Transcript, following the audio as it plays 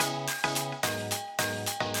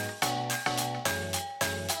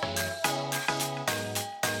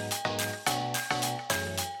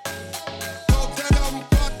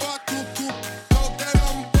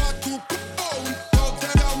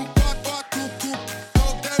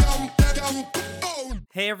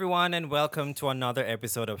Hey everyone, and welcome to another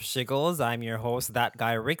episode of Shiggles. I'm your host, that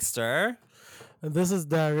guy Rickster, And this is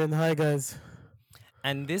Darren. Hi, guys.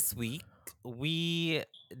 and this week we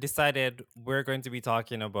decided we're going to be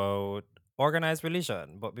talking about organized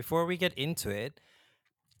religion. But before we get into it,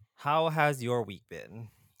 how has your week been?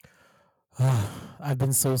 I've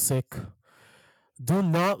been so sick. Do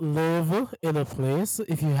not live in a place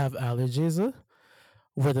if you have allergies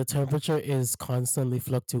where the temperature is constantly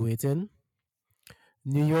fluctuating.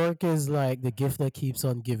 New York is like the gift that keeps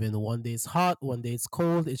on giving. One day it's hot, one day it's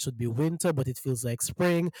cold. It should be winter, but it feels like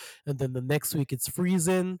spring. And then the next week it's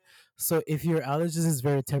freezing. So if your allergies is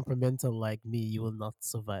very temperamental like me, you will not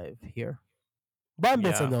survive here. But I'm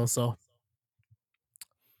better Yeah, now, so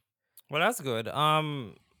well that's good.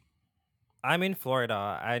 I'm in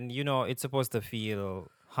Florida, and it's supposed to feel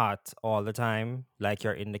hot all the time, like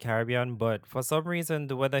you're in the Caribbean. But for some reason,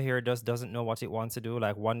 the weather here just doesn't know what it wants to do.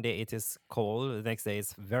 Like one day it is cold, the next day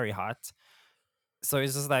it's very hot. So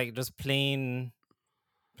it's just like just plain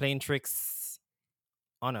tricks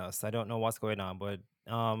on us. I don't know what's going on, but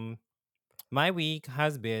my week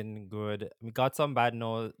has been good. We got some bad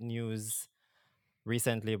news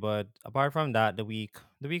recently, but apart from that, the week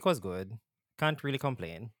was good. Can't really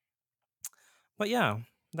complain. But yeah,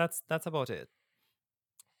 that's about it.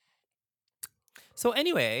 So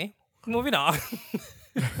anyway, moving on.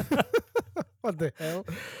 what the hell?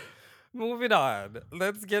 Moving on.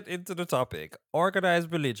 Let's get into the topic.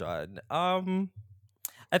 Organized religion. I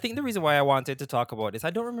think the reason why I wanted to talk about this,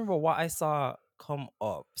 I don't remember what I saw come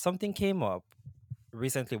up. Something came up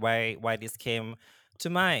recently why this came to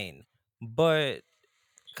mind. But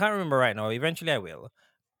can't remember right now. Eventually I will.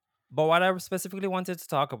 But what I specifically wanted to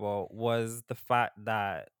talk about was the fact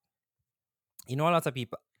that a lot of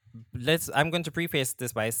people, I'm going to preface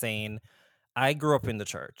this by saying I grew up in the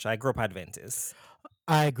church. I grew up Adventist.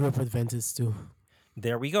 I grew up Adventist too.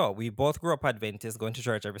 There we go. We both grew up Adventist, going to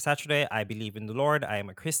church every Saturday. I believe in the Lord. I am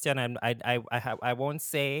a Christian. I won't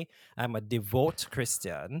say I'm a devout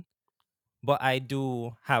Christian, but I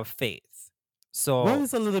do have faith. Well, So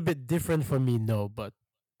it's a little bit different for me, no, but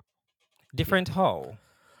yeah. different how?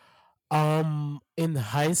 In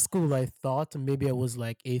high school, I thought maybe I was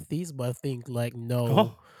like atheist, but I think like no,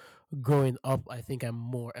 Oh, growing up, I think I'm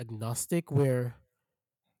more agnostic, where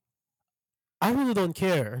I really don't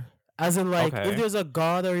care. As in, like, if okay. there's a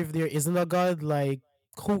God or if there isn't a God, like,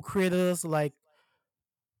 who created us, like,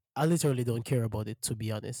 I literally don't care about it, to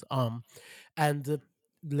be honest. And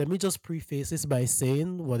let me just preface this by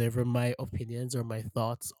saying whatever my opinions or my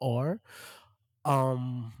thoughts are,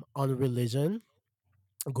 on religion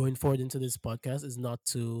going forward into this podcast is not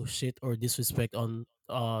to shit or disrespect on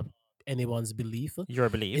anyone's belief. Your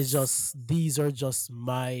It's beliefs. just these are just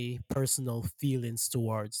my personal feelings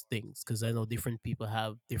towards things, because I know different people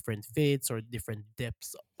have different faiths or different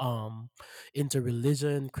depths into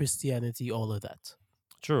religion, Christianity, all of that.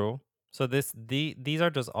 True. So these are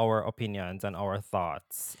just our opinions and our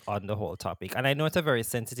thoughts on the whole topic. And I know it's a very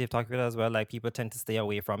sensitive topic as well. Like people tend to stay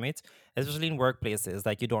away from it, especially in workplaces.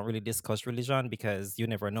 Like you don't really discuss religion because you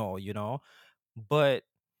never know. But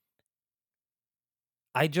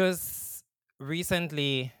I just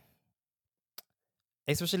recently,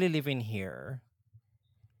 especially living here,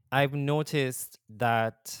 I've noticed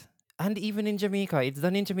that, and even in Jamaica, it's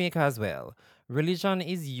done in Jamaica as well. Religion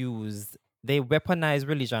is used, they weaponize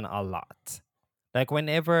religion a lot. Like,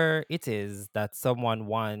 whenever it is that someone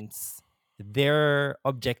wants their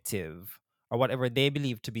objective or whatever they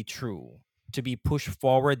believe to be true to be pushed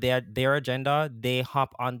forward, their agenda, they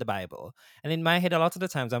hop on the Bible. And in my head, a lot of the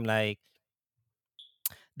times, I'm like,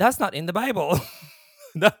 that's not in the Bible.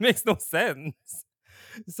 That makes no sense.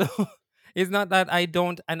 So it's not that I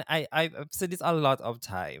don't, and I've said this a lot of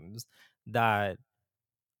times, that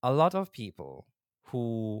a lot of people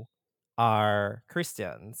who are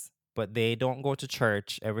Christians, but they don't go to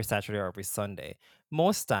church every Saturday or every Sunday,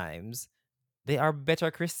 most times they are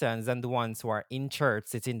better Christians than the ones who are in church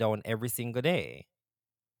sitting down every single day.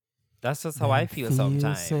 That's just how I Them feel feels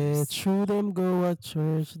say sometimes. true, them go at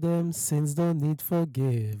church, them sins don't need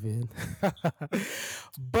forgiving.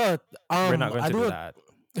 But We're not going I to do do that.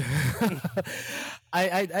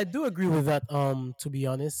 I do agree with that. To be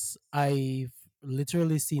honest, I've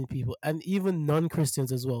literally seen people, and even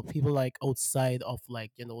non-Christians as well, people like outside of,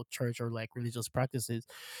 like, church or like religious practices,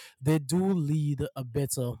 they do lead a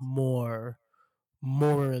better, more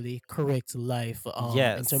morally correct life,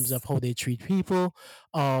 in terms of Yes. how they treat people,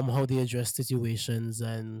 how they address situations,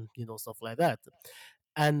 and stuff like that.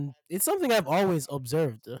 And it's something I've always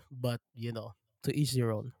observed, but to each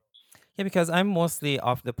their own. Yeah, because I'm mostly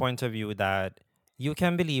of the point of view that You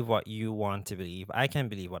can believe what you want to believe. I can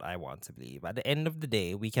believe what I want to believe. At the end of the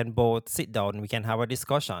day, we can both sit down, we can have a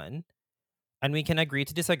discussion, and we can agree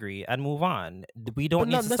to disagree and move on. We but don't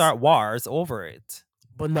need not to nec- start wars over it.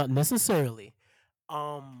 but not necessarily.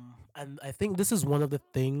 And I think this is one of the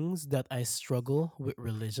things that I struggle with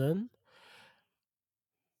religion.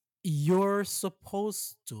 You're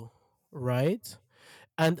supposed to, right?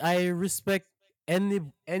 And I respect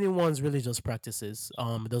anyone's religious practices.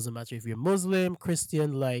 It doesn't matter if you're Muslim, Christian.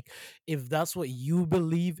 Like, if that's what you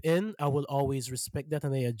believe in, I will always respect that,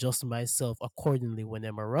 and I adjust myself accordingly when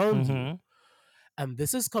I'm around you. Hmm. And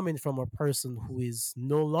this is coming from a person who is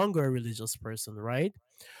no longer a religious person, right?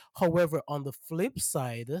 However, on the flip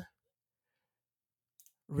side,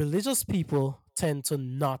 religious people tend to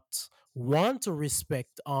not want to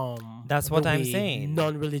respect That's the what I'm way saying.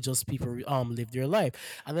 non-religious people live their life.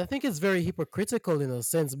 And I think it's very hypocritical in a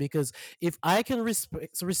sense, because if I can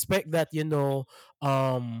respect that,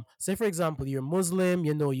 say for example, you're Muslim,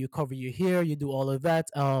 you cover your hair, you do all of that,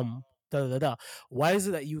 da da da. Why is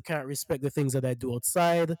it that you can't respect the things that I do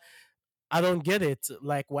outside? I don't get it.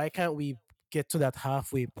 Like, why can't we get to that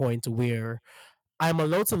halfway point where I'm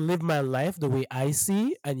allowed to live my life the way I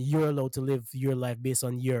see, and you're allowed to live your life based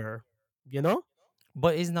on your, you know?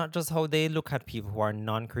 But it's not just how they look at people who are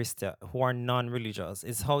non-Christian, who are non-religious.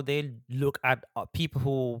 It's how they look at people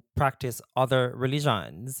who practice other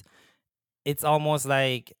religions. It's almost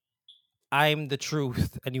like I'm the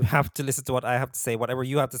truth, and you have to listen to what I have to say. Whatever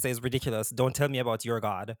you have to say is ridiculous. Don't tell me about your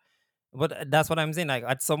God. But that's what I'm saying. Like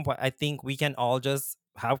at some point, I think we can all just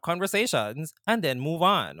have conversations and then move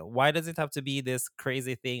on. Why does it have to be this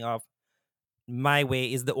crazy thing of my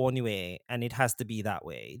way is the only way and it has to be that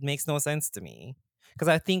way? It makes no sense to me. Because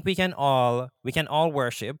I think we can all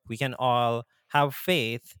worship, we can all have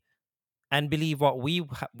faith and believe what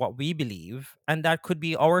we believe, and that could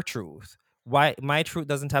be our truth. Why my truth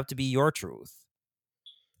doesn't have to be your truth?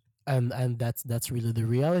 And that's really the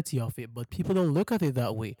reality of it. But people don't look at it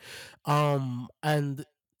that way. And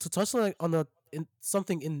to touch on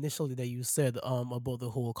something initially that you said about the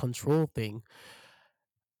whole control thing.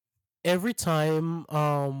 Every time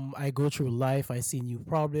I go through life, I see new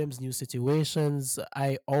problems, new situations.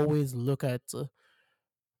 I always look at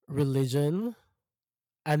religion,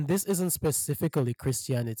 and this isn't specifically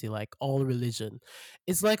Christianity, like all religion.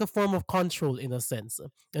 It's like a form of control in a sense.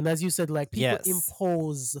 And as you said, like, people Yes,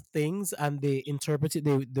 impose things and they interpret it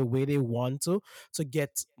the way they want to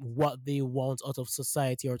get what they want out of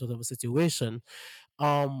society or out of a situation.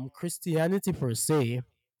 Christianity per se,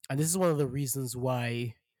 and this is one of the reasons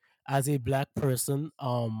why, as a black person,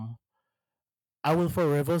 I will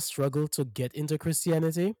forever struggle to get into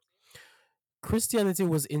Christianity. Christianity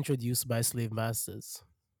was introduced by slave masters.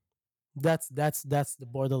 That's the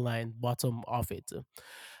borderline bottom of it.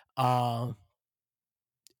 Uh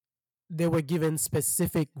they were given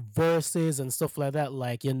specific verses and stuff like that,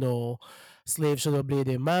 like, slaves should obey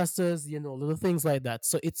their masters, little things like that.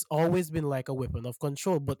 So it's always been like a weapon of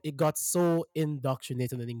control, but it got so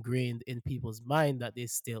indoctrinated and ingrained in people's mind that they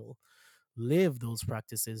still live those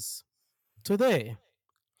practices today.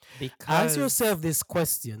 Ask because yourself this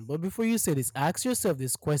question, but before you say this, ask yourself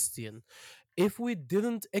this question: if we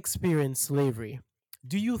didn't experience slavery,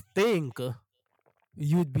 do you think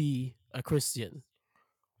you'd be a Christian?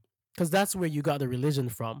 Because that's where you got the religion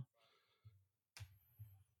from.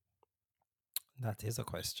 that is a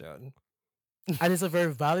question. And it's a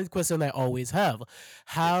very valid question I always have. It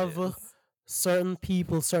Have is. certain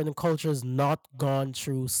people, certain cultures not gone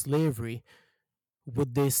through slavery?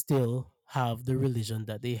 Would they still have the religion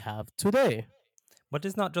that they have today? But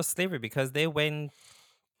it's not just slavery because they went,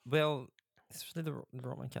 well, especially the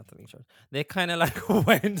Roman Catholic Church. They kind of like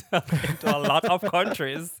went into a lot of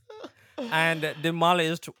countries and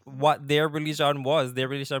demolished what their religion was, their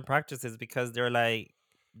religion practices, because they're like,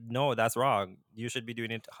 no, that's wrong. You should be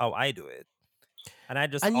doing it how I do it. And I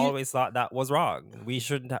just and you always thought that was wrong. We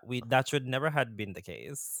shouldn't. We that should never had been the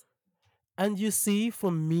case. and you see,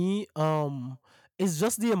 for me, it's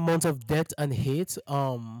just the amount of debt and hate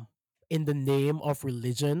in the name of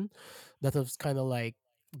religion that has kind of like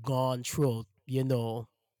gone through,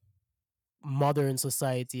 modern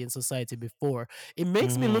society and society before. It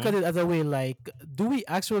makes me look at Mm-hmm. it as a way like, do we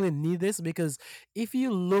actually need this? Because if you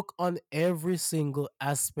look on every single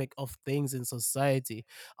aspect of things in society,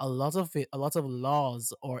 a lot of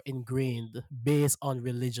laws are ingrained based on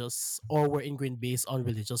religious, or were ingrained based on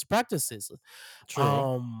religious practices. True.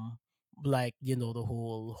 um like, the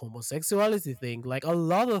whole homosexuality thing, like a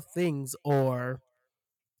lot of things are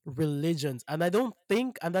religions. And I don't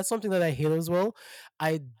think, and that's something that I hate as well,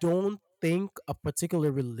 I don't think a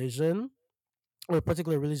particular religion or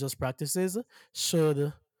particular religious practices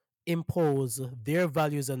should impose their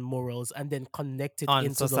values and morals and then connect it On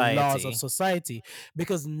into the laws of society. society,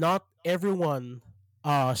 because not everyone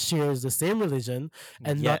shares the same religion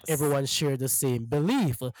and not Yes. everyone share the same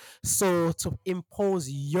belief. So to impose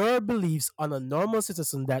your beliefs on a normal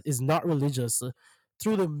citizen that is not religious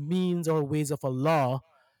through the means or ways of a law,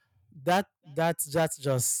 that's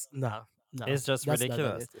just no, It's just that's not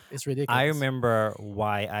ridiculous. it. It's I ridiculous. remember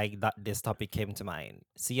why I that this topic came to mind.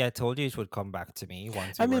 See, I told you it would come back to me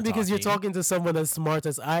once I we were mean, because you're talking. talking to someone as smart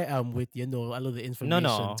as I am, with a lot of No, information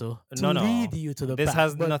no, to no, lead no. you to the This path.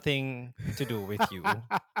 has But nothing to do with you.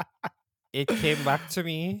 It came back to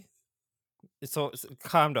me. So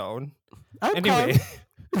calm down. I'm Anyway, calm.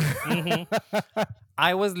 hmm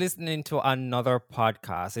I was listening to another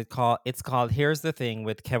podcast. It's called Here's the Thing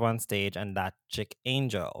with Kev on Stage and that chick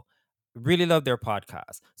Angel. Really love their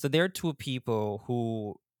podcast. So they're two people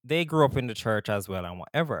who they grew up in the church as well and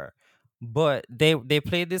whatever. But they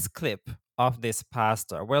played this clip of this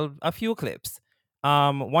pastor. Well, a few clips.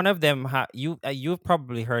 One of them you've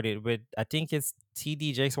probably heard it with, I think it's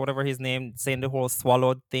TD Jakes, whatever his name, saying the whole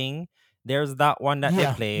swallowed thing. There's that one that they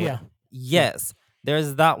Yeah, played. yeah, yeah. Yes,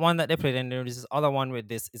 there's that one that they played, and there's this other one with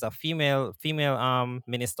this is a female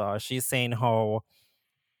minister. She's saying how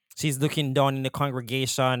she's looking down in the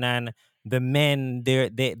congregation, and the men,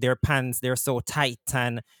 their pants, they're so tight,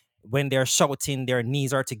 and when they're shouting their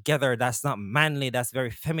knees are together. That's not manly, that's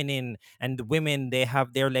very feminine. And the women, they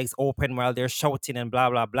have their legs open while they're shouting and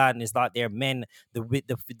blah blah blah, and it's not their men. The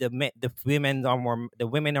women are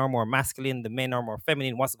more masculine, the men are more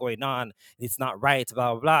feminine. What's going on? It's not right,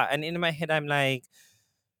 blah blah blah. And in my head I'm like,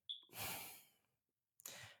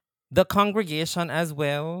 the congregation as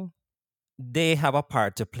well, they have a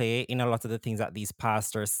part to play in a lot of the things that these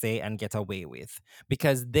pastors say and get away with,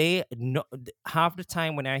 because they know half the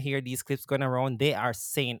time when I hear these clips going around, they are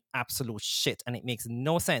saying absolute shit and it makes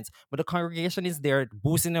no sense, but the congregation is there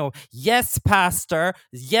boosting them. Yes, pastor,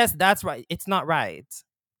 yes, that's right. It's not right.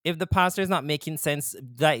 If the pastor is not making sense,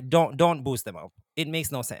 like, don't boost them up. It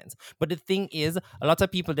makes no sense. But the thing is, a lot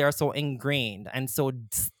of people, they are so ingrained and so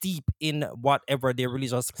steep in whatever their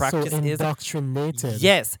religious So practice is. indoctrinated.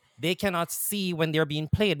 Yes, they cannot see when they're being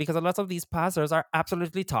played, because a lot of these pastors are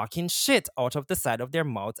absolutely talking shit out of the side of their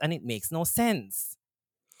mouths and it makes no sense.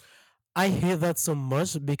 I hate that so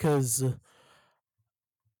much because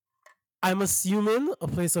I'm assuming a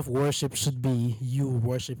place of worship should be you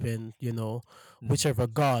worshiping, whichever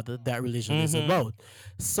God that religion is Mm-hmm. about.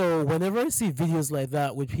 So whenever I see videos like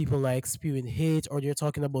that with people like spewing hate, or they're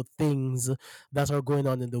talking about things that are going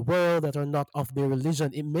on in the world that are not of their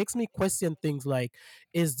religion, it makes me question things like,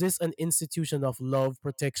 is this an institution of love,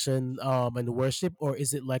 protection, and worship, or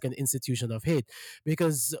is it like an institution of hate?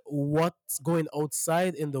 Because what's going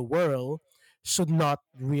outside in the world should not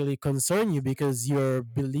really concern you, because your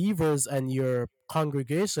believers and your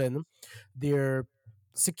congregation, they're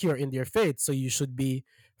secure in their faith, so you should be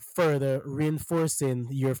further reinforcing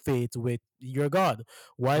your faith with your God.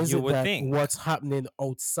 Why is You it would that think. what's happening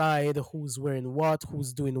outside, who's wearing what,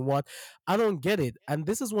 who's doing what, I don't get it. And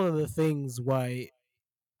this is one of the things why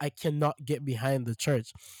I cannot get behind the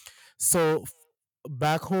church. So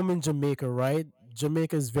back home in Jamaica, right?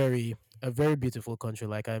 Jamaica is a very beautiful country.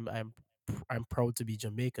 Like I'm proud to be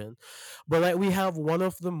Jamaican. But like we have one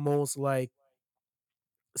of the most like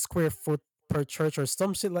square foot per church or Per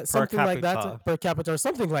something like that, capita. per capita or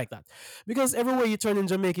something like that. Because everywhere you turn in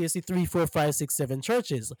Jamaica, you see three, four, five, six, seven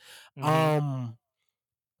churches. Mm-hmm. Um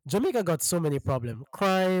Jamaica got so many problems.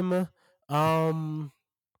 Crime, um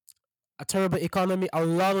a terrible economy, a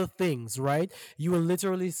lot of things, right? You will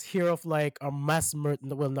literally hear of like a mass murder,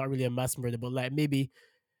 well, not really a mass murder, but like maybe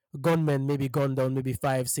gunmen maybe gunned down maybe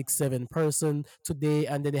five, six, seven person today,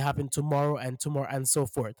 and then it happened tomorrow and so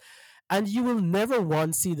forth. And you will never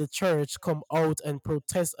once see the church come out and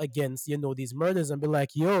protest against, these murders and be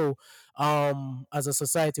like, yo, as a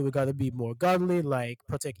society, we gotta be more godly, like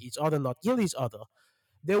protect each other, not kill each other.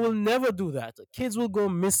 They will never do that. Kids will go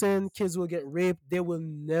missing, kids will get raped. They will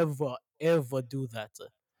never ever do that.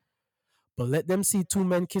 But let them see two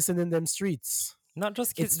men kissing in them streets. Not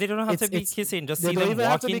just kiss, It's they don't have to be it's kissing, just they see don't them even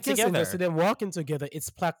have to be walking kissing, just see together. them walking together. It's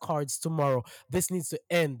placards tomorrow. This needs to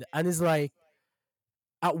end. And it's like,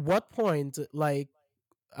 at what point, like,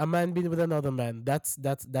 a man being with another man, that's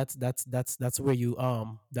where you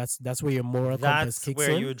that's where your moral compass That's kicks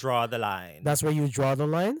where in. you draw the line. That's where you draw the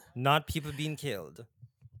line. Not people being killed.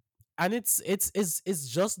 And it's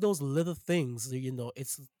just those little things,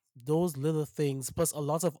 it's those little things plus a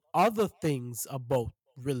lot of other things about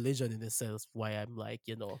religion in itself, why I'm like,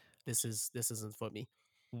 this isn't for me.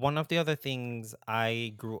 One of the other things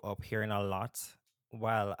I grew up hearing a lot,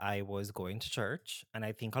 While I was going to church, and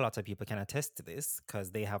I think a lot of people can attest to this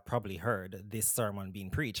because they have probably heard this sermon being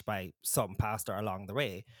preached by some pastor along the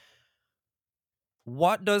way.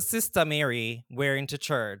 What does Sister Mary wearing to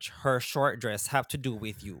church, her short dress, have to do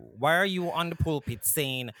with you? Why are you on the pulpit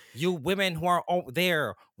saying you women who are out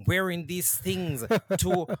there wearing these things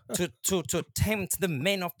to tempt the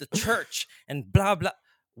men of the church and blah blah?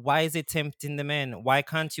 Why is it tempting the men? Why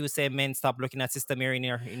can't you say men stop looking at Sister Mary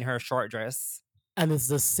in her short dress? And it's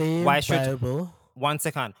the same Why should Bible. one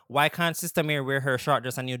second? Why can't Sister Mary wear her short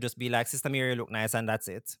dress and you just be like Sister Mary look nice and that's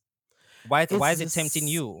it? Why It's is it tempting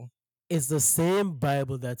this. you? It's the same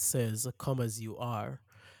Bible that says, "Come as you are."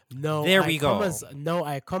 No, There I we come go. as no,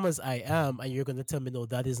 I come as I am, and you're gonna tell me no,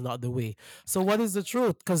 that is not the way. So what is the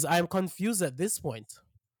truth? Because I'm confused at this point.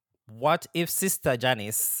 What if Sister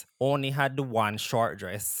Janice only had the one short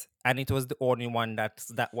dress and it was the only one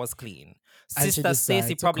that was clean? And she Sister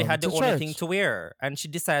Stacy decided to probably come had the to only thing church to wear and she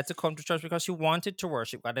decided to come to church because she wanted to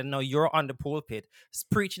worship God. And now you're on the pulpit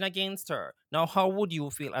preaching against her. Now, how would you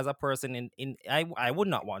feel as a person I would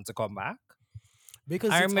not want to come back.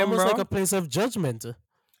 because I it's almost like remember a place of judgment.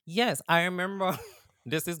 Yes, I remember.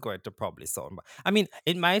 This is going to probably sound. I mean,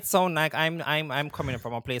 it might sound like I'm coming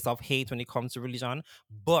from a place of hate when it comes to religion,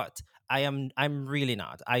 but I'm really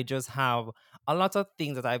not. I just have a lot of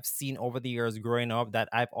things that I've seen over the years growing up that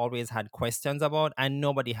I've always had questions about, and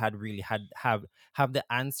nobody had really have the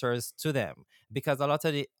answers to them because a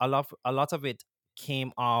lot of it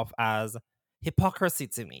came off as hypocrisy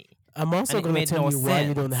to me, I'm and also it gonna made tell no you why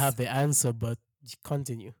you don't sense. have the answer, but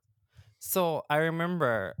continue. So I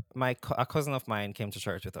remember a cousin of mine came to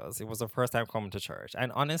church with us. It was her first time coming to church,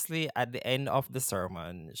 and honestly, at the end of the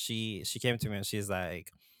sermon, she came to me and she's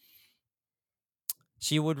like,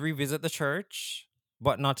 she would revisit the church,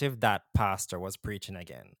 but not if that pastor was preaching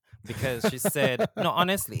again. Because she said, no,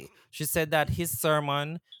 honestly, she said that his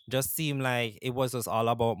sermon just seemed like it was just all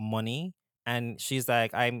about money. And she's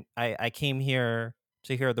like, I came here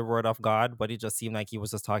to hear the word of God, but it just seemed like he was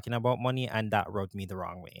just talking about money, and that rubbed me the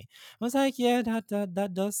wrong way. I was like, yeah,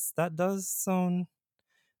 that does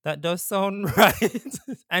sound right.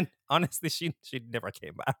 And honestly, she never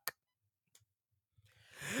came back.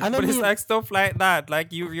 And I But it's mean, like stuff like that. Like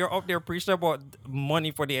you're up there preaching about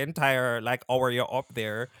money for the entire like hour you're up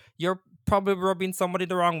there. You're probably rubbing somebody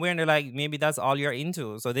the wrong way, and they're like, maybe that's all you're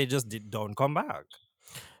into. So they just don't come back.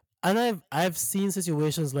 and I've seen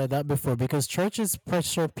situations like that before because churches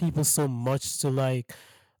pressure people so much to like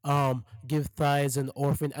give tithes and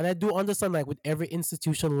orphan, and I do understand like with every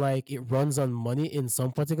institution like it runs on money in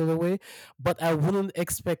some particular way, but I wouldn't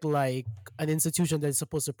expect like an institution that's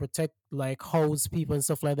supposed to protect like house people and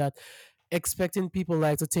stuff like that, expecting people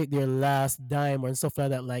like to take their last dime and stuff like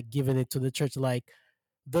that, like giving it to the church. Like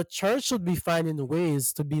the church should be finding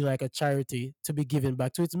ways to be like a charity to be given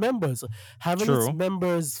back to its members. Having its True.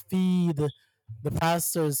 members feed the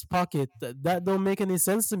pastor's pocket, that don't make any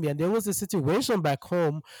sense to me. And there was a situation back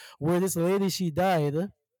home where this lady, she died.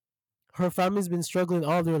 Her family's been struggling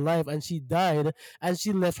all their life, and she died, and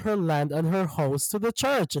she left her land and her house to the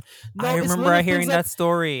church. I No, it's remember little things hearing like that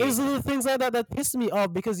story. that piss me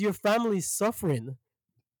off because your family's suffering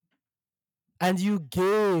and you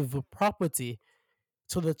gave property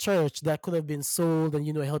to the church that could have been sold and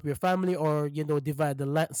help your family, or divide the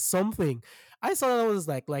land, something. I saw that was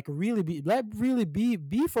like really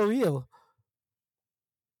be for real.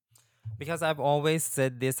 Because I've always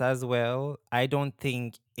said this as well. I don't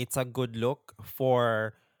think it's a good look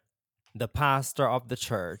for the pastor of the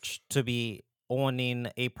church to be owning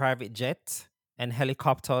a private jet and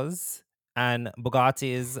helicopters and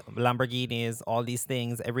Bugattis, Lamborghinis, all these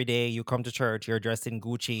things. Every day you come to church, you're dressed in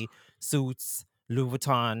Gucci suits, Louis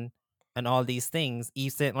Vuitton, and all these things,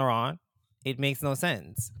 Yves Saint Laurent. It makes no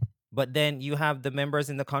sense. But then you have the members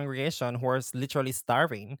in the congregation who are literally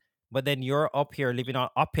starving, but then you're up here living on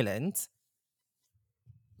opulent.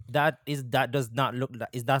 That does not look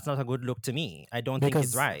is that's not a good look to me. I don't think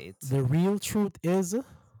it's Because right. the real truth is,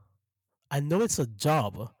 I know it's a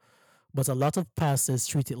job, but a lot of pastors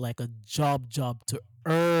treat it like a job to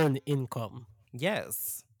earn income,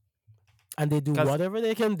 Yes, and they do because whatever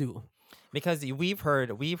they can do. we've heard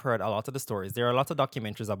a lot of the stories. There are a lot of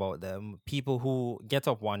documentaries about them. People who get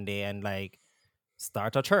up one day and like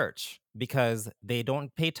start a church because they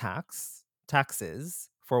don't pay taxes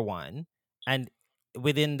for one, and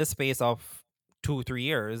within the space of 2 3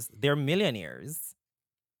 years, they're millionaires.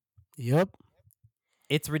 Yep.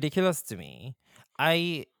 It's ridiculous to me.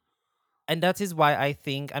 I And that is why I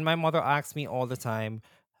think. And my mother asks me all the time,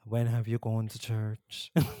 "When have you gone to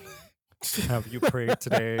church? Have you prayed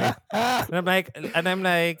today?" And I'm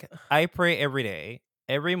like, I pray every day.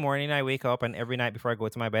 Every morning I wake up and every night before I go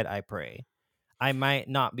to my bed, I pray. I might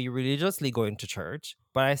not be religiously going to church,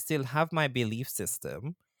 but I still have my belief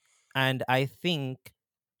system. And I think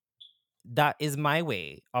that is my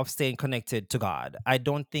way of staying connected to God. I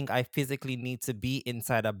don't think I physically need to be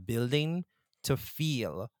inside a building to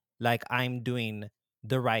feel like I'm doing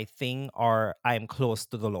the right thing or I'm close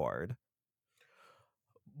to the Lord.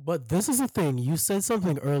 But this is the thing. You said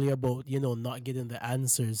something earlier about, not getting the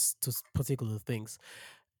answers to particular things.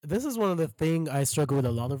 This is one of the things I struggle with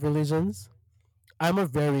a lot of religions. I'm a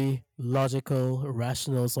very logical,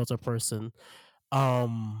 rational sort of person.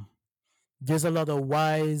 Um, there's a lot of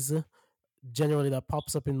whys generally that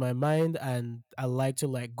pops up in my mind, and I like to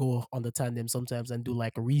like go on the tandem sometimes and do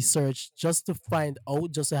like research just to find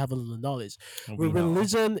out, just to have a little knowledge. We With know.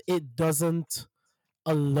 religion, it doesn't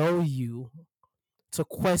allow you to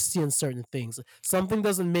question certain things. Something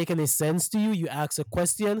doesn't make any sense to you. You ask a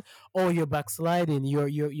question, or you're backsliding.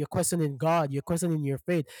 You're questioning God. You're questioning your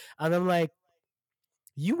faith. And I'm like,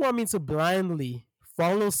 you want me to blindly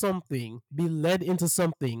follow something, be led into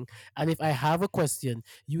something, and if I have a question,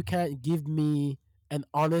 you can't give me an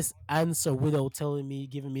honest answer without telling me,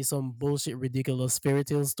 giving me some bullshit, ridiculous fairy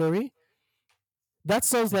tale story. That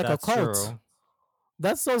sounds like a That's cult. true.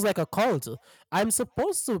 That sounds like a cult. I'm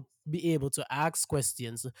supposed to be able to ask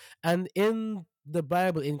questions. And in the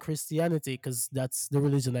Bible, in Christianity, because that's the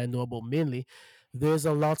religion I know about mainly, there's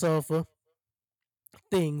a lot of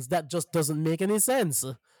things that just doesn't make any sense.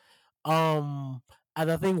 Um,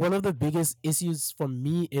 and I think one of the biggest issues for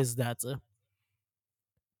me is that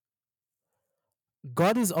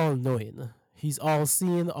God is all knowing. He's all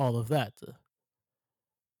seeing, all of that.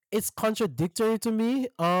 It's contradictory to me,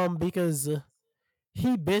 because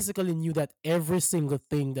he basically knew that every single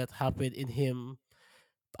thing that happened in him,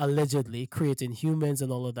 allegedly creating humans and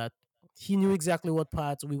all of that, he knew exactly what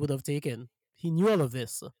path we would have taken. He knew all of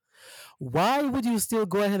this. Why would you still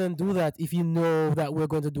go ahead and do that if you know that we're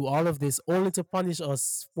going to do all of this only to punish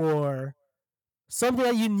us for something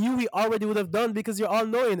that you knew we already would have done because you're all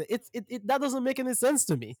knowing? It that doesn't make any sense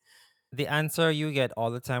to me. The answer you get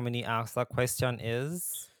all the time when you ask that question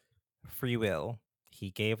is free will.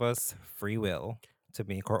 He gave us free will to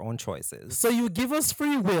make our own So choices. you give us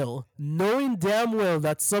free will, knowing damn well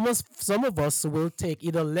that some of us will take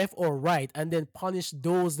either left or right, and then punish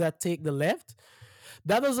those that take the left.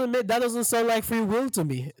 That doesn't sound like free will to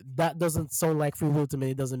me. That doesn't sound like free will to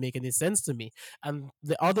me. It doesn't make any sense to me. And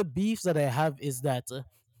the other beefs that I have is that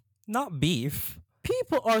Not beef.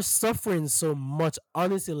 people are suffering so much.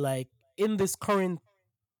 Honestly, like in this current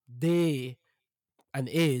day and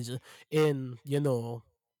age, in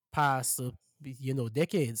past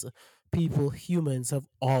decades, humans have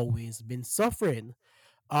always been suffering.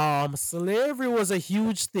 Slavery was a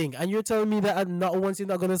huge thing, and you're telling me that not once you're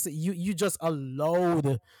not gonna say you just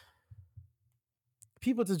allowed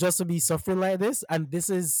people to just to be suffering like this, and this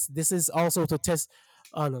is also to test.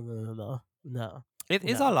 Oh, no, no, no, no, no, It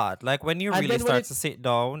is a no. lot. Like when you And really then when start it to sit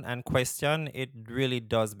down and question, it really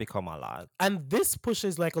does become a lot. and this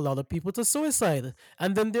pushes like a lot of people to suicide.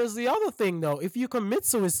 And then there's the other thing now. If you commit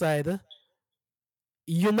suicide,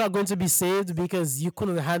 you're not going to be saved because you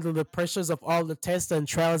couldn't handle the pressures of all the tests and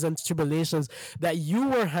trials and tribulations that you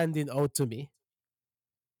were handing out to me.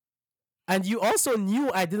 And you also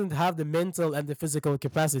knew I didn't have the mental and the physical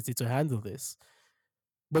capacity to handle this.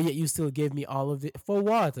 But yet you still gave me all of it. For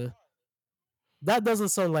what? That doesn't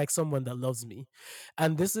sound like someone that loves me.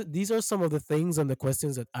 And these are some of the things and the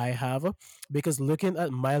questions that I have, because looking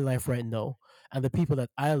at my life right now and the people that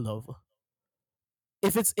I love,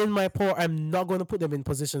 if it's in my power, I'm not going to put them in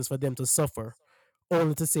positions for them to suffer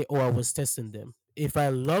only to say, oh, I was testing them. If I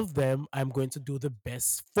love them, I'm going to do the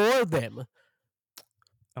best for them.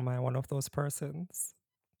 Am I one of those persons?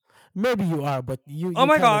 Maybe you are, but you Oh you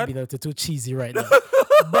my kind of god. being a little too cheesy right now.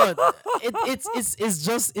 But it's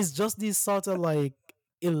just these sort of like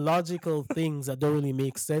illogical things that don't really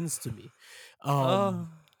make sense to me. Oh,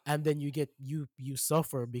 And then you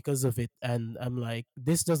suffer because of it, and I'm like,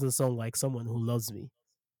 this doesn't sound like someone who loves me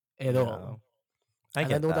at yeah. all. I And I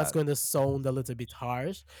get know that's that. going to sound a little bit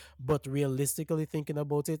harsh, but realistically thinking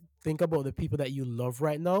about it, think about the people that you love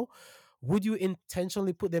right now. Would you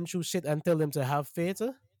intentionally put them through shit and tell them to have faith?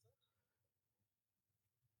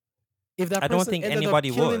 If that I don't person think ended up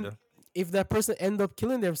anybody killing would. if that person ended up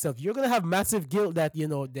killing themselves, you're gonna have massive guilt that,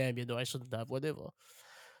 damn, I shouldn't have, whatever.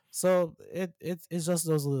 So it's just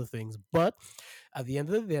those little things. But at the end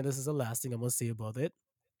of the day, and this is the last thing I'm gonna say about it,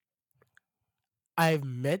 I've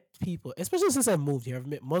met people, especially since I moved here, I've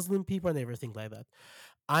met Muslim people and everything like that.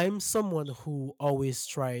 I'm someone who always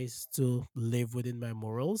tries to live within my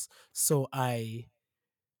morals. So I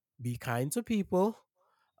be kind to people.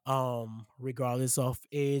 regardless of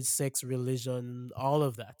age, sex, religion, all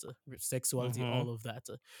of that, sexuality, Mm-hmm. all of that.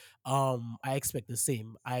 I expect the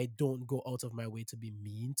same. I don't go out of my way to be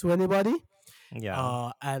mean to anybody.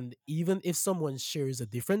 Yeah. And even if someone shares a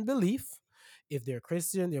different belief, if they're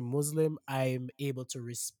Christian, they're Muslim, I'm able to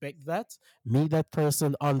respect that, meet that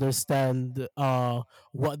person, understand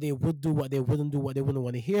what they would do, what they wouldn't do, what they wouldn't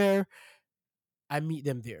want to hear. I meet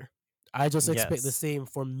them there. I just expect the Yes. same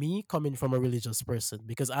from me coming from a religious person,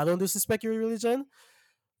 because I don't disrespect your religion.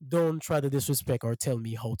 Don't try to disrespect or tell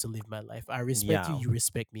me how to live my life. I respect you, Yeah. you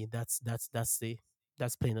respect me. That's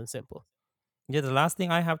plain and simple. Yeah, the last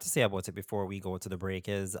thing I have to say about it before we go to the break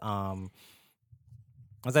is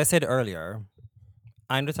as I said earlier,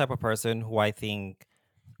 I'm the type of person who I think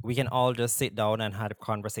we can all just sit down and have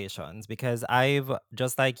conversations because I've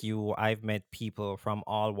just like you, I've met people from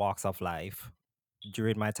all walks of life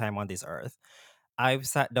during my time on this earth. I've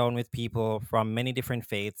sat down with people from many different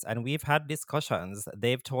faiths and we've had discussions.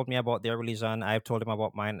 They've told me about their religion, I've told them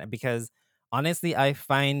about mine because honestly, I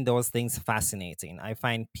find those things fascinating. I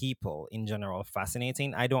find people in general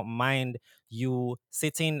fascinating. I don't mind you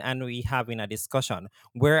sitting and we having a discussion.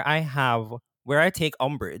 Where I take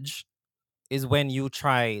umbrage is when you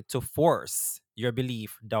try to force your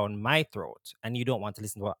belief down my throat and you don't want to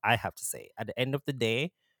listen to what I have to say. At the end of the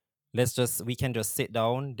day, we can just sit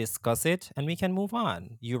down, discuss it, and we can move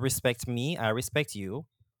on. You respect me, I respect you,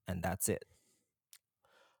 and that's it.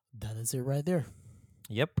 That is it right there.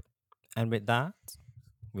 Yep. And with that,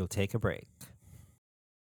 we'll take a break.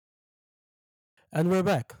 And we're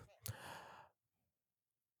back.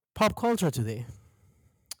 Pop culture today.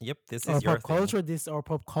 Yep, this Or is your thing.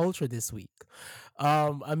 pop culture this week.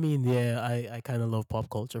 I mean, yeah, I kind of love pop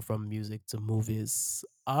culture, from music to movies.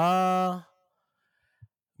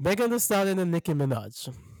 Megan Thee Stallion and Nicki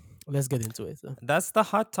Minaj. Let's get into it. That's the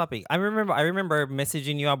hot topic. I remember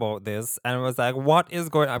messaging you about this and I was like, what is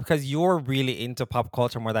going on? Because you're really into pop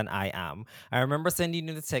culture more than I am. I remember sending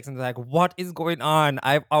you the text and like, what is going on?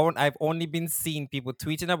 I've only been seeing people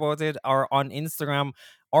tweeting about it or on Instagram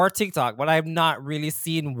or TikTok, but I've not really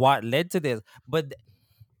seen what led to this. But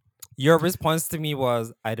your response to me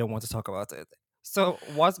was, I don't want to talk about it. So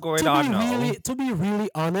what's going on now? To be really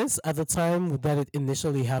honest, at the time that it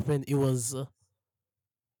initially happened, it was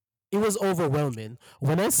overwhelming.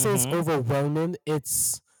 When I say it's Mm-hmm. overwhelming,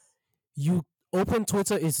 it's you open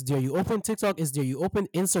Twitter, it's there. You open TikTok, it's there. You open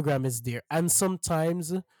Instagram, it's there. And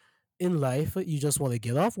sometimes in life, you just want to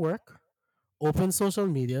get off work, open social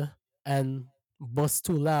media, and bust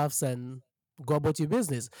two laughs and go about your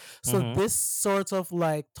business. So Mm-hmm. this sort of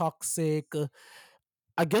like toxic,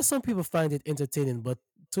 I guess some people find it entertaining, but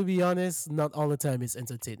to be honest, not all the time it's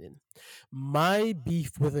entertaining. My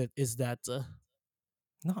beef with it is that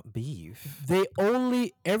Not beef. they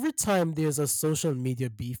only, every time there's a social media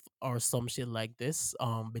beef or some shit like this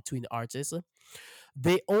between artists,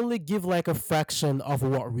 they only give like a fraction of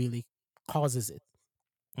what really causes it.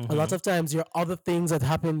 A lot Mm-hmm. of times there are other things that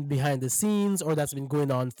happen behind the scenes or that's been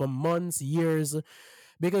going on for months, years,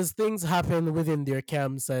 because things happen within their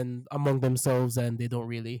camps and among themselves, and they don't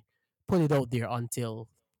really put it out there until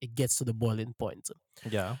it gets to the boiling point.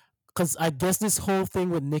 Yeah. Because I guess this whole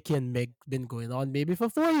thing with Nicki and Meg been going on maybe for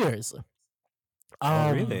 4 years. Oh,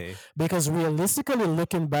 um really? because realistically,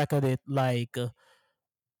 looking back at it, like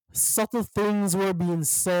subtle things were being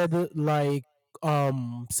said, like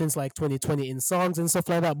since like 2020 in songs and stuff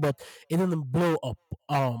like that, but it didn't blow up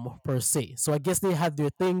per se. So I guess they had their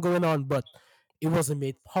thing going on, but it wasn't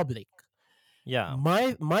made public. Yeah.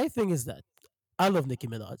 My thing is that I love Nicki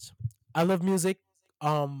Minaj. I love music.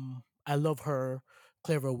 I love her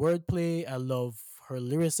clever wordplay. I love her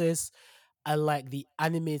lyricist. I like the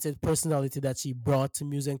animated personality that she brought to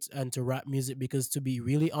music and to rap music, because to be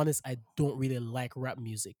really honest, I don't really like rap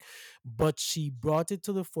music. But she brought it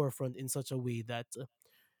to the forefront in such a way that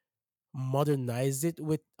modernized it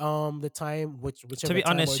with the time, To whichever be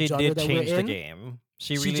time honest, or she genre did that we're change the in. game.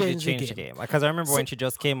 She She really did changed the change the game. game. Because I remember when So she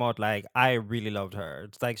just came out, like I really loved her.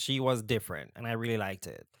 It's like she was different, and I really liked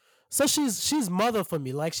it. so she's mother for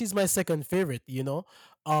me. Like she's my second favorite, you know.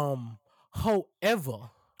 Um However,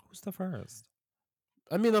 Who's the first?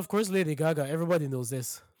 I mean, of course, Lady Gaga, everybody knows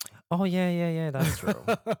this. Oh yeah, yeah, yeah. That's true.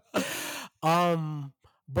 um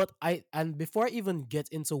but I and before I even get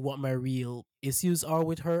into what my real issues are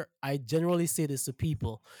with her, I generally say this to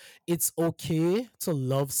people. It's okay to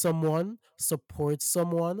love someone, support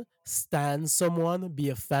someone, stand someone, be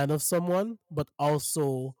a fan of someone, but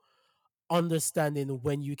also understanding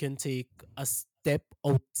when you can take a step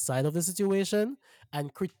outside of the situation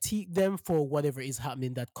and critique them for whatever is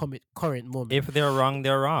happening that current moment. If they're wrong,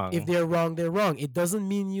 they're If wrong. they're wrong, they're wrong. It doesn't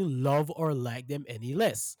mean you love or like them any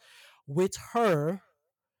less. With her,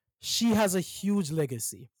 she has a huge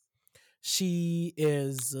legacy. She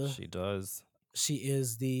is She does. she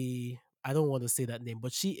is the, I don't want to say that name,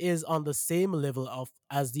 but she is on the same level of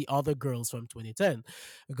as the other girls from 2010.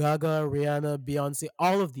 Gaga, Rihanna, Beyonce,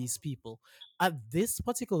 all of these people. At this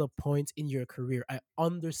particular point in your career, I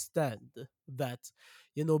understand that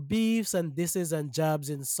beefs and disses and jabs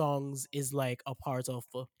in songs is like a part of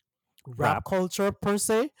rap Rap. culture per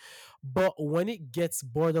se, but when it gets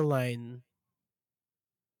borderline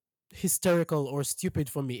hysterical or stupid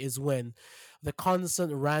for me is when the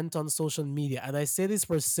constant rant on social media. And I say this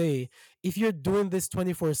per se, if you're doing this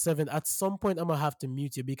 24/7, at some point I'm gonna have to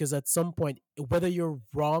mute you, because at some point, whether you're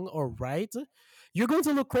wrong or right, you're going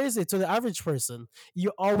to look crazy to the average person.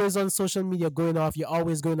 You're always on social media going off, you're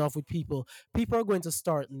always going off with people. People are going to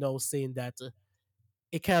start now saying that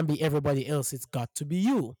it can't be everybody else, it's got to be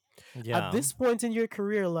you. At Yeah. this point in your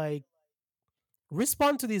career, like,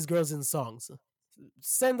 respond to these girls in songs,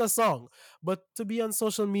 send a song. But to be on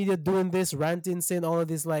social media doing this, ranting, saying all of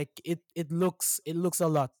this, like, it looks a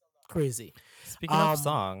lot crazy. Speaking of um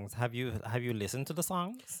songs, have you listened to the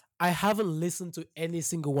songs? I haven't listened to any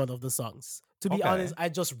single one of the songs, to be honest. Okay. I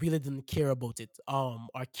just really didn't care about it, or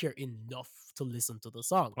care enough to listen to the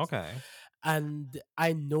songs. Okay. And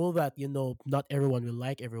I know that not everyone will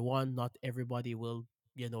like everyone, not everybody will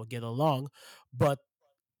get along, but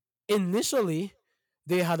initially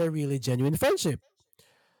they had a really genuine friendship.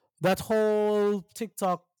 That whole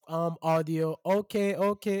TikTok audio, okay,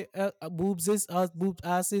 okay, boobs is out, boob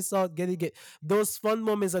ass is out, get those fun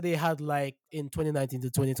moments that they had like in 2019 to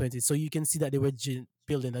 2020. So you can see that they were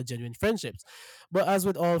building a genuine friendships. But as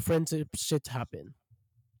with all friendship, shit happen.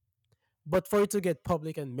 But for it to get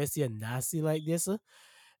public and messy and nasty like this,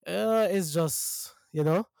 it's just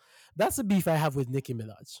that's the beef I have with Nicki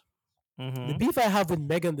Minaj. The Mm-hmm. beef I have with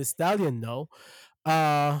Megan the Stallion now,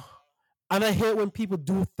 uh, and I hate when people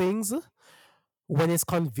do things when it's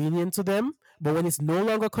convenient to them, but when it's no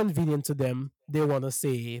longer convenient to them, they want to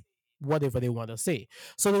say whatever they want to say.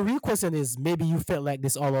 So the real question is, maybe you felt like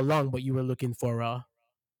this all along, but you were looking for a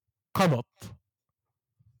come up.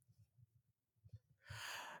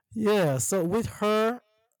 Yeah. So with her,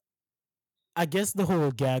 I guess the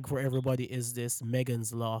whole gag for everybody is this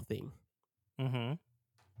Megan's Law thing. Mm-hmm.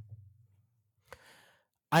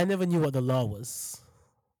 I never knew what the law was.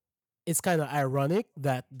 It's kind of ironic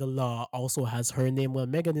that the law also has her name. Well,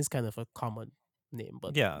 Megan is kind of a common name,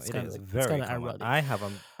 but Yeah, it's it kind of is like it's kind very of common. ironic. I have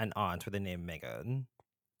an aunt with the name Megan.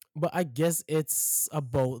 But I guess it's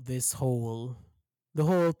about this whole the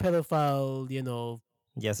whole pedophile,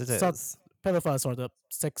 Yes, it sort is. pedophile sort of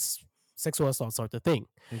sexual assault sort of thing.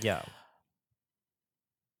 Yeah.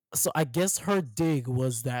 So I guess her dig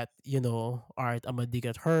was that, all right, I'm gonna dig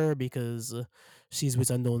at her because she's with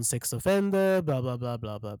a known sex offender, blah blah blah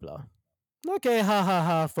blah blah blah. Okay, ha ha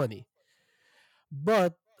ha, funny.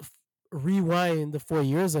 But rewind 4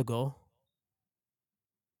 years ago,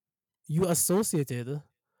 you associated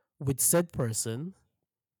with said person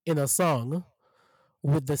in a song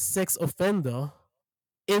with the sex offender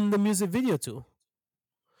in the music video too.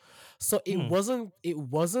 So Hmm. it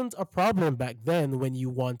wasn't a problem back then when you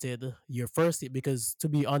wanted your first hit, because to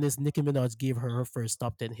be honest, Nicki Minaj gave her her first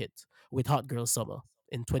top 10 hit with Hot Girl Summer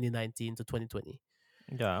in 2019 to 2020.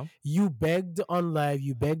 Yeah. You begged on live,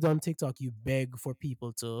 you begged on TikTok, you begged for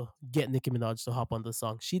people to get Nicki Minaj to hop on the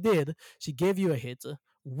song. She did. She gave you a hit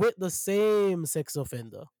with the same sex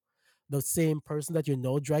offender, the same person that you're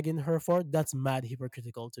now dragging her for. That's mad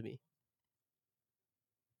hypocritical to me.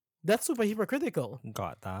 That's super hypocritical.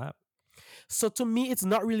 Got that. So to me, it's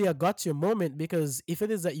not really a gotcha moment, because if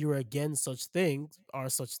it is that you're against such things, or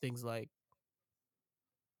such things, like,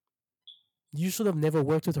 you should have never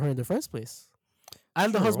worked with her in the first place.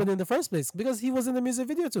 And the husband True. in the first place, because he was in the music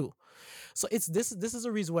video too. So it's this is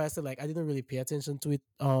a reason why I said, like, I didn't really pay attention to it,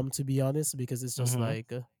 to be honest, because it's just Mm-hmm.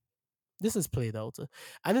 like, this is played out.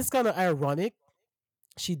 And it's kind of ironic.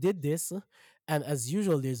 She did this, and as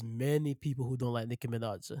usual, there's many people who don't like Nicki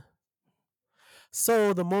Minaj.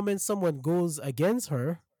 So the moment someone goes against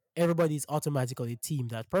her, everybody's automatically team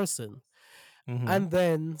that person. Mm-hmm. And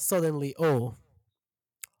then suddenly, oh,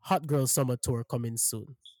 Hot Girl Summer Tour coming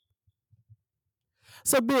soon.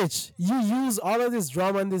 So, bitch, you use all of this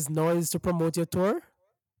drama and this noise to promote your tour?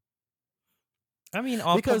 I mean,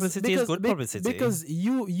 all Because publicity is because good publicity. because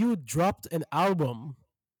you dropped an album,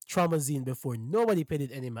 Traumazine, before. Nobody paid it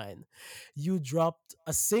any mind. You dropped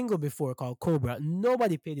a single before called Cobra.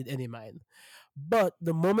 Nobody paid it any mind. But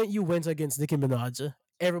the moment you went against Nicki Minaj,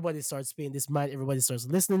 everybody starts paying this mind. Everybody starts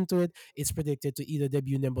listening to it. It's predicted to either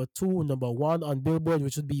debut number two, number one on Billboard,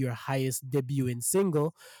 which would be your highest debuting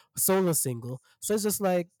single, solo single. So it's just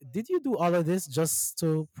like, did you do all of this just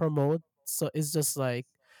to promote? So it's just like,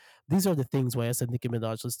 these are the things why I said Nicki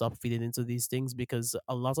Minaj should stop feeding into these things, because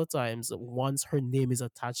a lot of times once her name is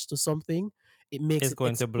attached to something, it makes It's it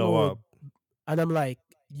going to blow explode. up. And I'm like,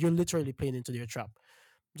 you're literally playing into their trap.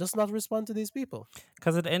 Just not respond to these people.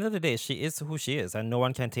 Because at the end of the day, she is who she is, and no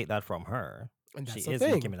one can take that from her. And She that's the is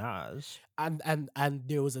Nicki thing. Minaj. And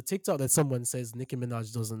there was a TikTok that someone says Nicki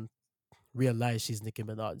Minaj doesn't realize she's Nicki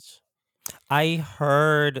Minaj. I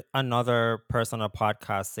heard another person on a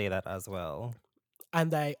podcast say that as well.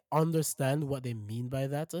 And I understand what they mean by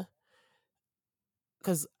that.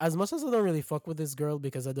 Because as much as I don't really fuck with this girl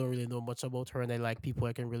because I don't really know much about her and I like people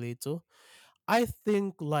I can relate to, I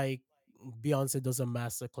think like Beyonce does a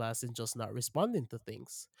masterclass in just not responding to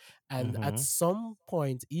things. And at Mm-hmm. some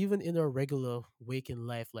point, even in our regular waking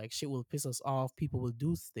life, like shit will piss us off, people will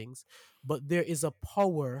do things, but there is a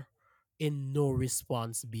power in no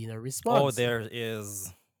response being a Oh, response. there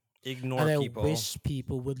is. And Ignore I people. wish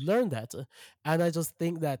people would learn that. And I just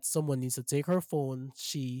think that someone needs to take her phone.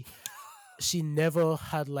 She never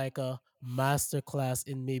had like a master class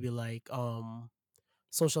in maybe like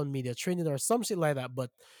social media training or some shit like that.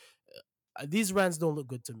 But these rants don't look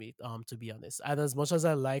good to me, to be honest. And as much as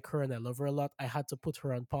I like her and I love her a lot, I had to put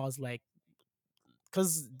her on pause, like,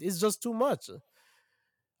 because it's just too much.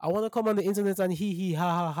 I want to come on the internet and hee hee ha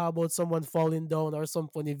ha ha about someone falling down or some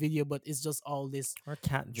funny video, but it's just all this Or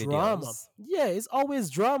cat drama. videos. Yeah, it's always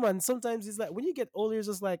drama, and sometimes it's like when you get older, it's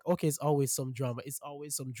just like, okay, it's always some drama. It's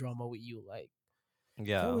always some drama with you. Like, can we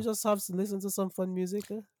Yeah. just have to listen to some fun music?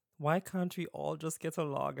 Why can't we all just get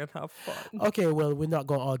along and have fun? Okay, well, we're not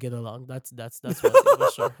gonna all get along. That's one thing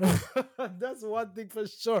for sure. That's one thing for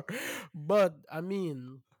sure. But I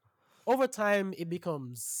mean, over time it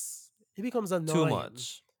becomes Too annoying.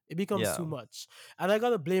 much. It becomes Yeah. too much. And I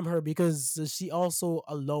gotta blame her because she also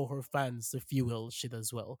allow her fans to fuel shit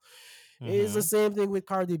as well. It's the Mm-hmm. same thing with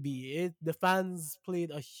Cardi B. The fans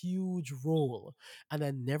played a huge role. And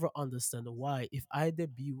I never understand why. If I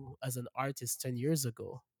debut as an artist 10 years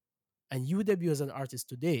ago and you debut as an artist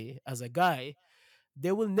today as a guy,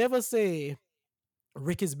 they will never say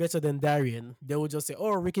Rick is better than Darian. They will just say,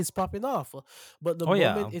 "Oh, Rick is popping off." But the Oh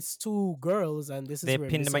moment yeah. it's two girls, and this is They where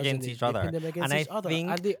pin them against misogyny, each they pin other. them And against I each other,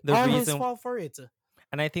 and think they the always reason fall for it.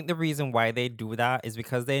 and I think the reason why they do that is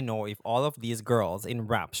because they know if all of these girls in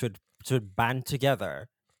rap should band together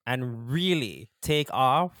and really take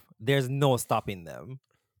off, there's no stopping them.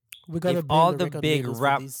 We gotta If blame all the the record big labels for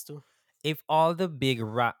rap these two. if all the big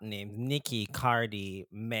rap names, Nicki, Cardi,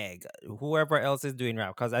 Meg, whoever else is doing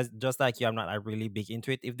rap, because just like you, I'm not really big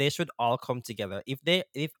into it. If they should all come together, if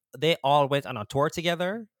they all went on a tour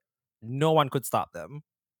together, no one could stop them.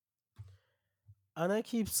 And I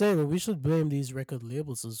keep saying we should blame these record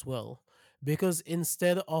labels as well. Because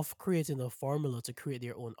instead of creating a formula to create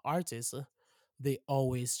their own artists, they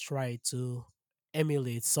always try to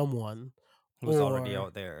emulate someone Who's already or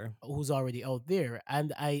out there? who's already out there.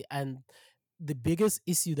 And the biggest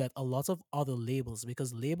issue that a lot of other labels,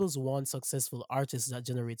 because labels want successful artists that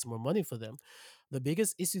generates more money for them, the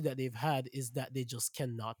biggest issue that they've had is that they just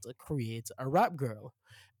cannot create a rap girl.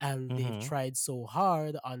 And they've Mm-hmm. tried so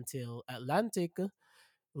hard until Atlantic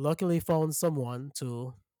luckily found someone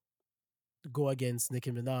to go against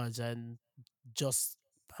Nicki Minaj and just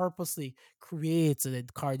purposely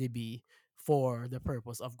created Cardi B for the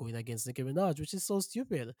purpose of going against Nicki Minaj, which is so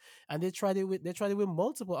stupid. And they tried it with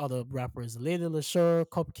multiple other rappers, Lady LaSure,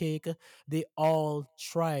 Cupcake. They all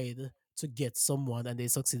tried to get someone and they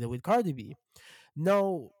succeeded with Cardi B.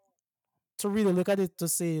 Now, to really look at it to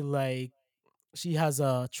say like she has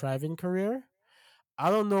a thriving career, I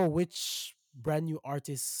don't know which brand new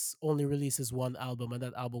artist only releases one album and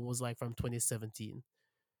that album was like from 2017.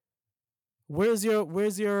 Where's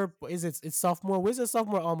your is it's sophomore? Where's your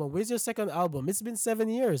sophomore album? Where's your second album? It's been 7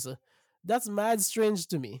 years. That's mad strange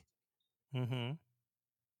to me. Mm-hmm.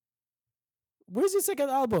 Where's your second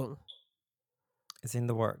album? It's in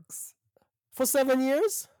the works. For 7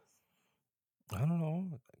 years? I don't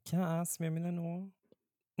know. Can't ask me. I mean, I know.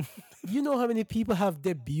 You know how many people have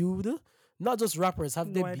debuted? Not just rappers, have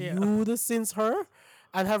No idea. debuted since her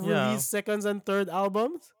and have Yeah. released second and third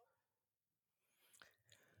albums?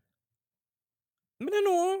 I mean, I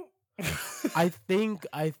know. I think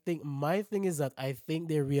my thing is that I think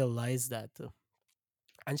they realize that,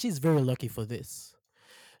 and she's very lucky for this,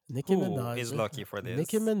 Nicki Who is Minaj. lucky for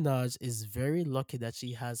Nicki this? Minaj is very lucky that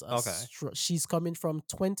she has Okay. she's coming from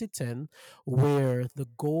 2010, where the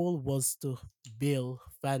goal was to build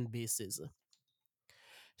fan bases.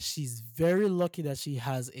 She's very lucky that she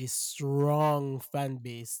has a strong fan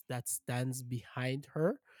base that stands behind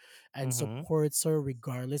her and Mm-hmm. supports her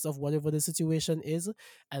regardless of whatever the situation is.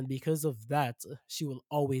 And because of that, she will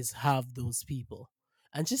always have those people.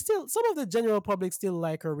 And she still, some of the general public still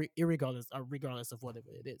like her regardless, regardless of whatever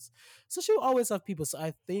it is. So she'll always have people. So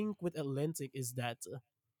I think with Atlantic is that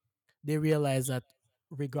they realize that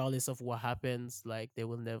regardless of what happens, like they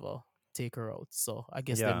will never take her out. So I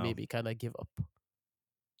guess they Yeah, maybe kind of give up.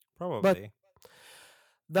 But probably.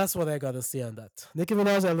 that's what I gotta say on that. Nicki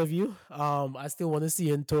Minaj, I love you. I still want to see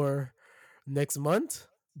you in tour next month,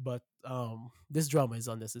 but this drama is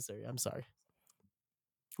unnecessary. I'm sorry.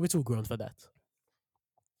 We're too grown for that.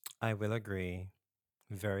 I will agree.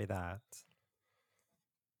 Very that.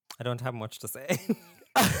 I don't have much to say.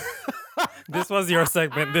 This was your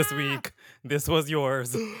segment this week. This was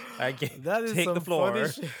yours. That is Take the some funny floor.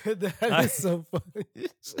 shit. That I, is some funny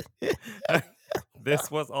shit.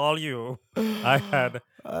 this was all you. I had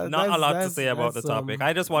not a That's lot to say about that's the topic. some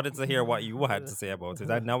I just wanted to hear what you had to say about it.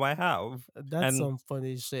 And now I have. that's And some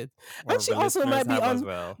funny shit. And our she also listeners might be have as on.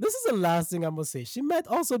 well. This is the last thing I must say. She might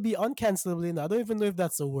also be uncancelably. I don't even know if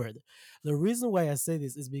that's a word. The reason why I say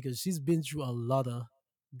this is because she's been through a lot of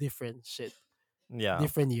different shit, Yeah.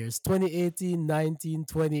 different years. 2018, 19,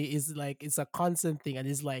 20 is like it's a constant thing. And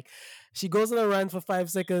it's like she goes on a rant for 5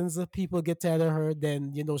 seconds, people get tired of her,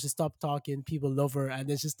 then she stopped talking, people love her, and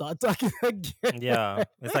then she start talking again. Yeah.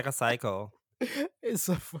 It's like a cycle. It's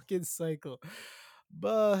a fucking cycle.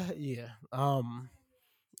 But yeah,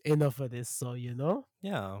 enough of this. So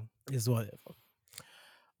Yeah. is whatever.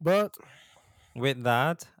 But With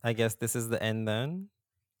that, I guess this is the end then.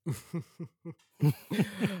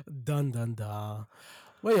 dun dun dun.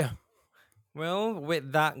 Well, yeah. Well,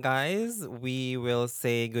 with that, guys, we will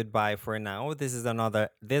say goodbye for now. This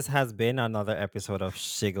has been another episode of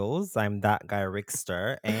Shiggles. I'm that guy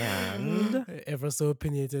Rickster, and Ever so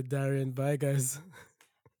opinionated, Darren. Bye, guys.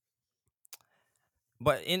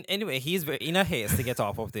 but anyway, in a haste to get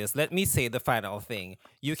off of this. Let me say the final thing.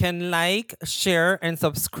 You can like, share, and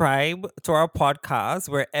subscribe to our podcast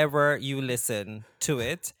wherever you listen to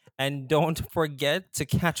it. And don't forget to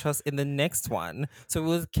catch us in the next one. So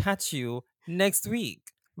we'll catch you next week.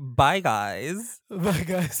 Bye, guys. Bye,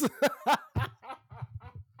 guys.